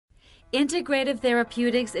Integrative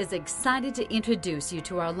Therapeutics is excited to introduce you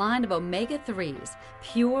to our line of omega-3s,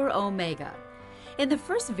 Pure Omega. In the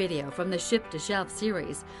first video from the Ship to Shelf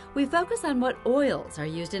series, we focus on what oils are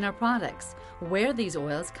used in our products, where these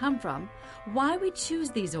oils come from, why we choose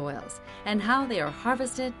these oils, and how they are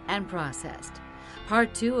harvested and processed.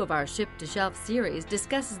 Part 2 of our Ship to Shelf series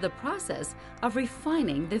discusses the process of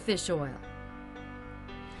refining the fish oil.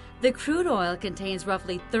 The crude oil contains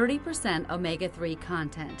roughly 30% omega-3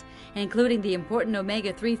 content, including the important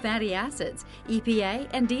omega-3 fatty acids, EPA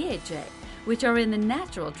and DHA, which are in the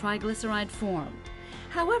natural triglyceride form.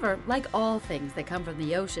 However, like all things that come from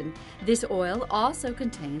the ocean, this oil also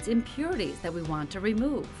contains impurities that we want to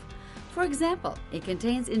remove. For example, it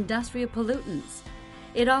contains industrial pollutants.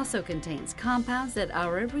 It also contains compounds that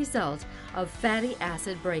are a result of fatty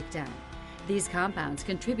acid breakdown. These compounds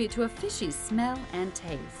contribute to a fishy smell and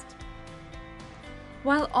taste.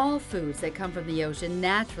 While all foods that come from the ocean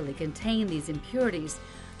naturally contain these impurities,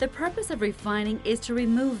 the purpose of refining is to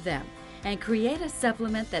remove them and create a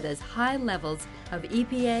supplement that has high levels of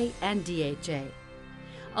EPA and DHA.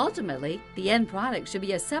 Ultimately, the end product should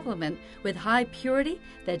be a supplement with high purity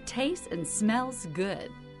that tastes and smells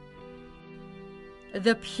good.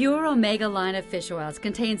 The Pure Omega line of fish oils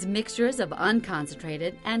contains mixtures of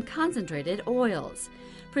unconcentrated and concentrated oils.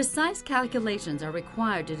 Precise calculations are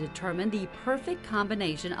required to determine the perfect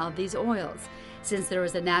combination of these oils, since there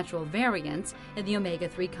is a natural variance in the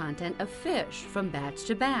omega-3 content of fish from batch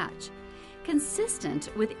to batch.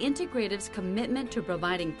 Consistent with Integrative's commitment to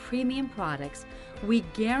providing premium products, we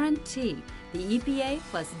guarantee the EPA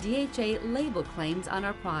plus DHA label claims on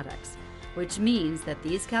our products, which means that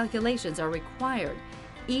these calculations are required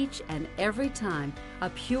each and every time a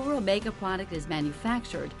Pure Omega product is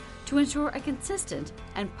manufactured to ensure a consistent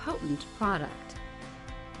and potent product.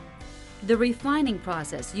 The refining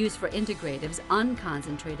process used for Integrative's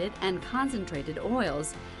unconcentrated and concentrated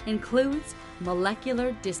oils includes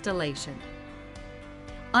molecular distillation.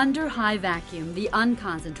 Under high vacuum, the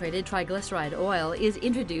unconcentrated triglyceride oil is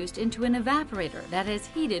introduced into an evaporator that has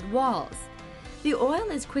heated walls. The oil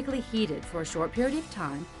is quickly heated for a short period of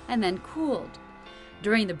time and then cooled.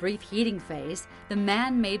 During the brief heating phase, the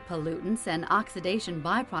man-made pollutants and oxidation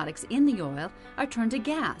byproducts in the oil are turned to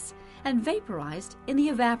gas and vaporized in the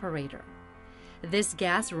evaporator. This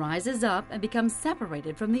gas rises up and becomes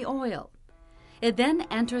separated from the oil. It then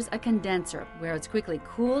enters a condenser where it's quickly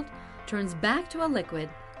cooled, turns back to a liquid,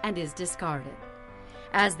 and is discarded.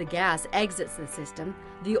 As the gas exits the system,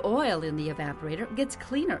 the oil in the evaporator gets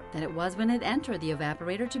cleaner than it was when it entered the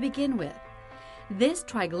evaporator to begin with. This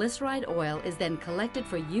triglyceride oil is then collected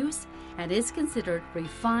for use and is considered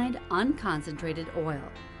refined unconcentrated oil.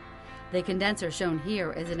 The condenser shown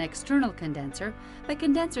here is an external condenser, but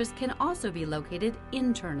condensers can also be located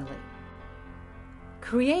internally.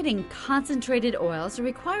 Creating concentrated oils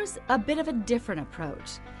requires a bit of a different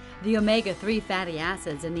approach. The omega-3 fatty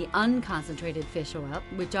acids in the unconcentrated fish oil,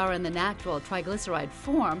 which are in the natural triglyceride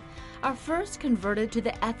form, are first converted to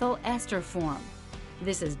the ethyl ester form.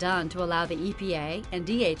 This is done to allow the EPA and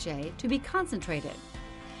DHA to be concentrated.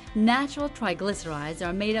 Natural triglycerides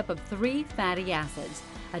are made up of 3 fatty acids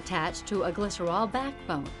attached to a glycerol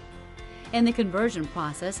backbone. In the conversion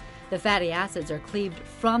process, the fatty acids are cleaved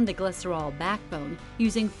from the glycerol backbone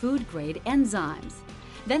using food-grade enzymes.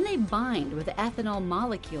 Then they bind with ethanol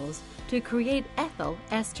molecules to create ethyl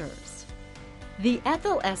esters. The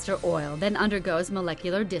ethyl ester oil then undergoes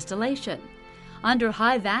molecular distillation. Under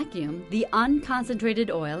high vacuum, the unconcentrated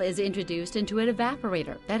oil is introduced into an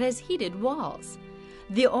evaporator that has heated walls.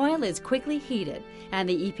 The oil is quickly heated, and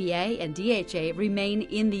the EPA and DHA remain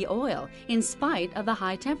in the oil in spite of the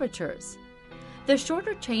high temperatures. The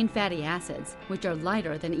shorter chain fatty acids, which are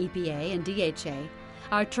lighter than EPA and DHA,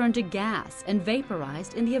 are turned to gas and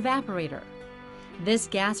vaporized in the evaporator. This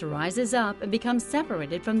gas rises up and becomes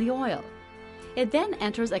separated from the oil. It then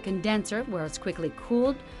enters a condenser where it's quickly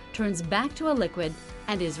cooled, turns back to a liquid,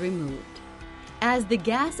 and is removed. As the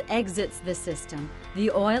gas exits the system,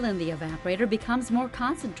 the oil in the evaporator becomes more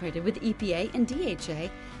concentrated with EPA and DHA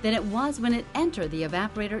than it was when it entered the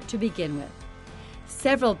evaporator to begin with.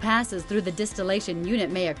 Several passes through the distillation unit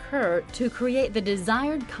may occur to create the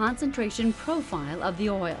desired concentration profile of the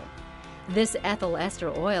oil. This ethyl ester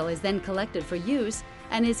oil is then collected for use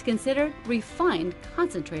and is considered refined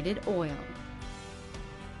concentrated oil.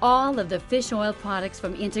 All of the fish oil products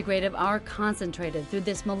from Integrative are concentrated through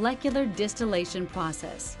this molecular distillation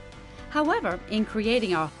process. However, in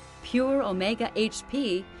creating our Pure Omega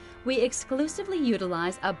HP, we exclusively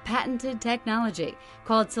utilize a patented technology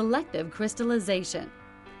called selective crystallization.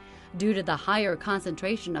 Due to the higher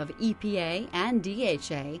concentration of EPA and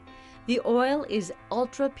DHA, The oil is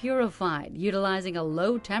ultra-purified, utilizing a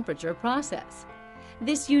low-temperature process.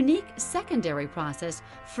 This unique secondary process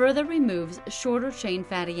further removes shorter-chain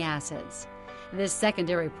fatty acids. This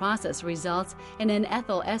secondary process results in an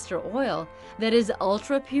ethyl ester oil that is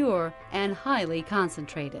ultra-pure and highly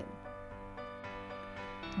concentrated.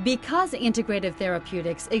 Because Integrative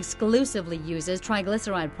Therapeutics exclusively uses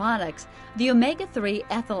triglyceride products, the omega-3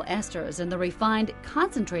 ethyl esters in the refined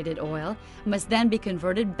concentrated oil must then be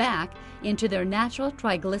converted back into their natural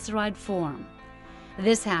triglyceride form.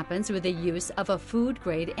 This happens with the use of a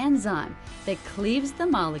food-grade enzyme that cleaves the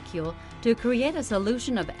molecule to create a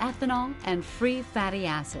solution of ethanol and free fatty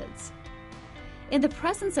acids. In the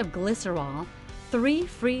presence of glycerol, 3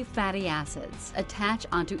 free fatty acids attach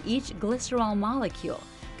onto each glycerol molecule,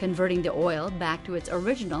 converting the oil back to its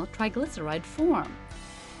original triglyceride form.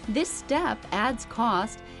 This step adds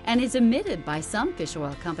cost and is omitted by some fish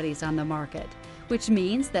oil companies on the market, which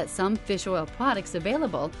means that some fish oil products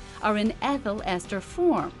available are in ethyl ester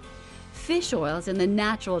form. Fish oils in the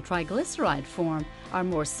natural triglyceride form are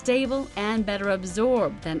more stable and better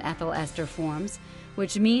absorbed than ethyl ester forms,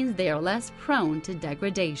 which means they are less prone to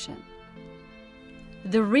degradation.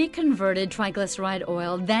 The reconverted triglyceride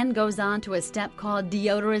oil then goes on to a step called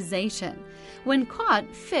deodorization. When caught,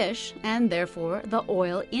 fish, and therefore the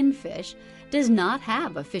oil in fish, does not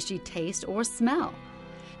have a fishy taste or smell.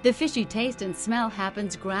 The fishy taste and smell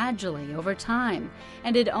happens gradually over time,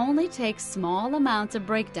 and it only takes small amounts of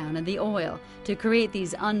breakdown in the oil to create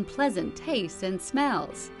these unpleasant tastes and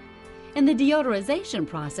smells. In the deodorization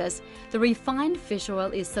process, the refined fish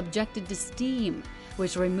oil is subjected to steam,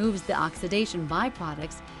 which removes the oxidation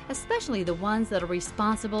byproducts, especially the ones that are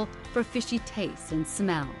responsible for fishy tastes and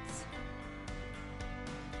smells.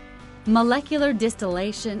 Molecular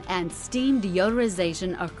distillation and steam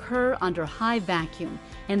deodorization occur under high vacuum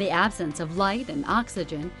in the absence of light and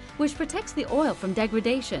oxygen, which protects the oil from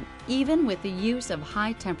degradation, even with the use of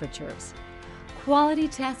high temperatures. Quality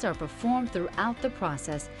tests are performed throughout the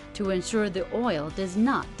process to ensure the oil does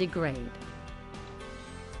not degrade.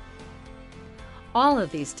 All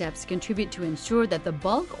of these steps contribute to ensure that the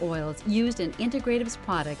bulk oils used in Integrative's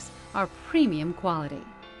products are premium quality.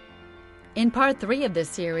 In Part 3 of this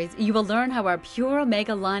series, you will learn how our Pure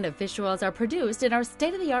Omega line of fish oils are produced in our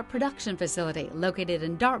state-of-the-art production facility located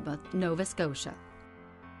in Dartmouth, Nova Scotia.